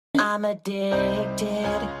I'm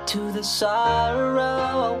addicted to the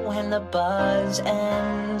sorrow. When the buzz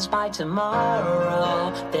ends by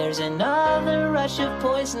tomorrow, there's another rush of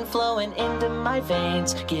poison flowing into my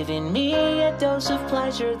veins, giving me a dose of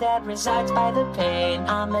pleasure that resides by the pain.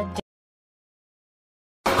 I'm addicted.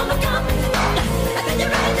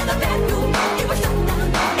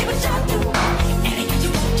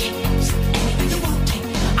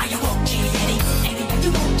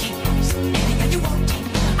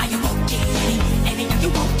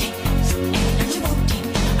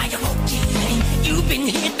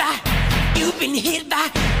 You've been hit by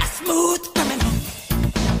a smooth criminal.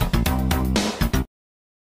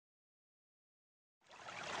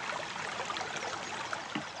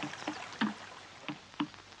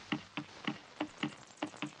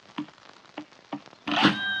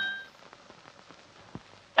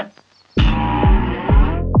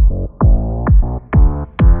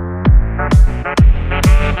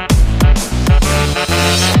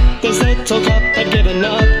 This little cup had given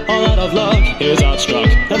up, all out of luck is outstruck.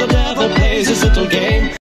 Now the devil plays his little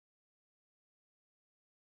game.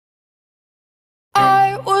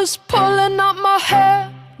 I was pulling out my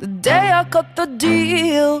hair the day I cut the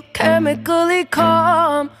deal. Chemically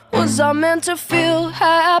calm, was I meant to feel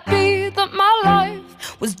happy that my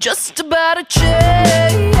life was just about to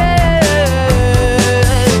change?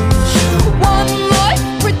 One life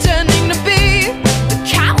pretending to be the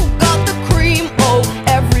cow got the cream. Oh,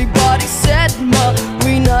 everybody said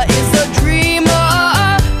Marina is a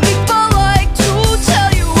dreamer. People like to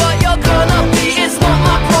tell you what you're gonna be. It's not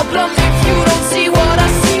my problem if you don't see what I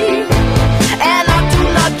see, and I do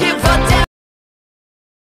not give a damn.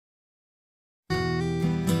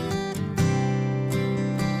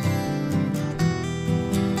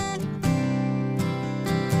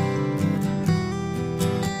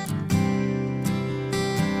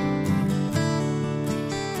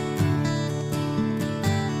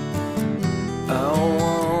 I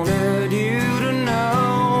wanted you to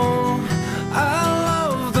know I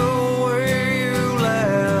love the way you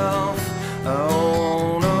laugh. I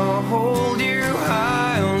wanna hold you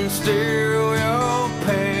high and steal your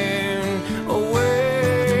pain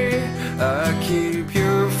away. I keep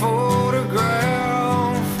your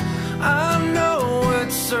photograph, I know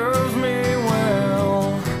it serves me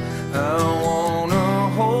well. I wanna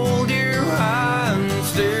hold you high and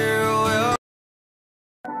steal your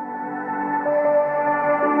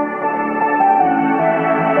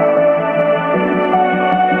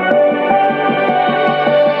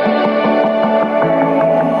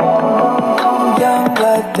young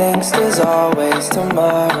blood thinks there's always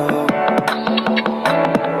tomorrow.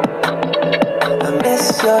 I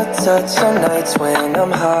miss your touch on nights when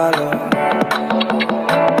I'm hollow.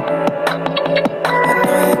 I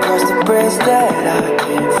know you crossed the bridge that I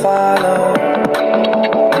can't follow.